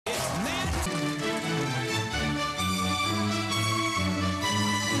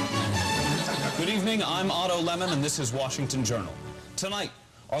evening, I'm Otto Lemon, and this is Washington Journal. Tonight,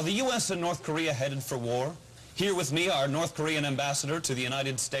 are the U.S. and North Korea headed for war? Here with me are North Korean ambassador to the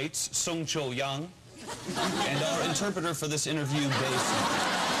United States, Sung Chul-yang, and our interpreter for this interview, Bae.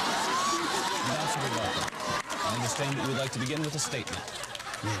 Ambassador, welcome. I understand that you would like to begin with a statement.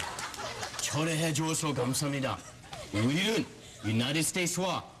 네, 철회해 주어서 감사합니다. 우리는 United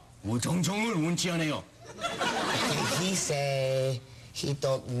States와 우정정을 원치하네요. He say he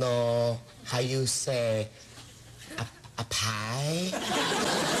don't know how you say a pie.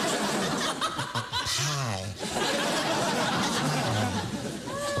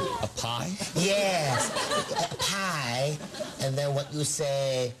 A pie? Yes, a pie. And then what you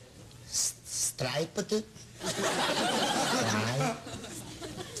say, striped?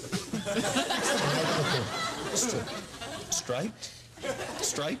 Striped?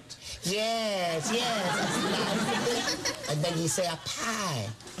 Striped? Yes. And then he say a pie.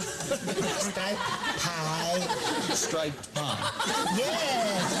 Striped pie. Striped pie.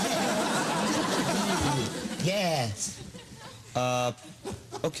 Yes.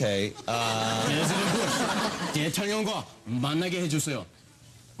 Okay, 대통령과 만나게 해주세요.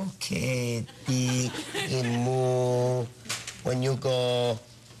 Okay, big move. When you go,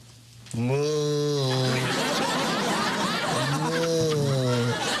 move.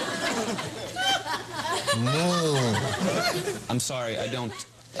 I'm sorry, I don't,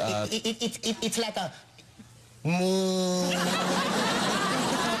 It's like a moo.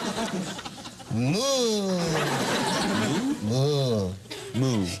 Moo.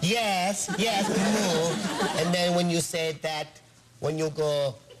 Yes, moo. And then when you say that, when you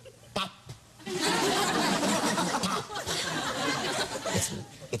go pop,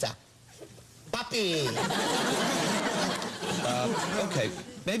 it's a puppy. Okay,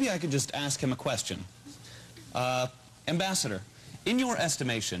 maybe I could just ask him a question. Ambassador, in your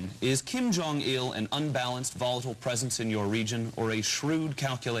estimation, is Kim Jong-il an unbalanced, volatile presence in your region or a shrewd,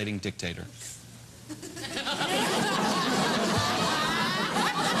 calculating dictator?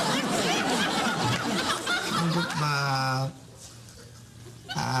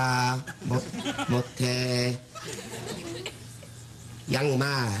 못해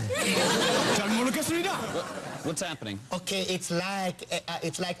양말. 잘 모르겠습니다. What's happening? Okay, it's like a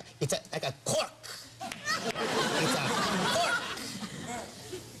cork. It's a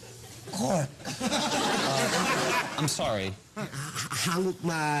cork. I'm sorry.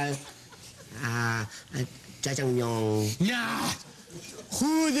 한국말 짜장면. 야,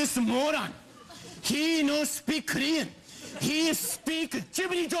 who this moron? He no speak Korean. He speak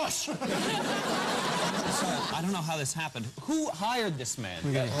Jiminy Josh. I don't know how this happened. Who hired this man?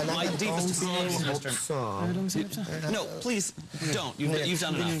 My deepest apologies, Mr. No, please don't. You've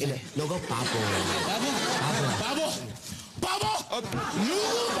done enough. 너가 바보. 바보. Okay.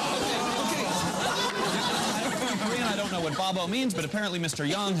 Korean, I don't know what babo means, but apparently Mr.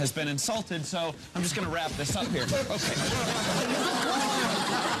 Young has been insulted, so I'm just going to wrap this up here. Okay.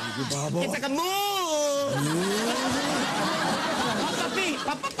 It's like a moo.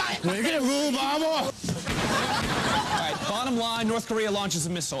 왜 그래, 바보. All right, bottom line, North Korea launches a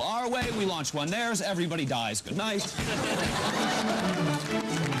missile our way, we launch one theirs, everybody dies. Good night.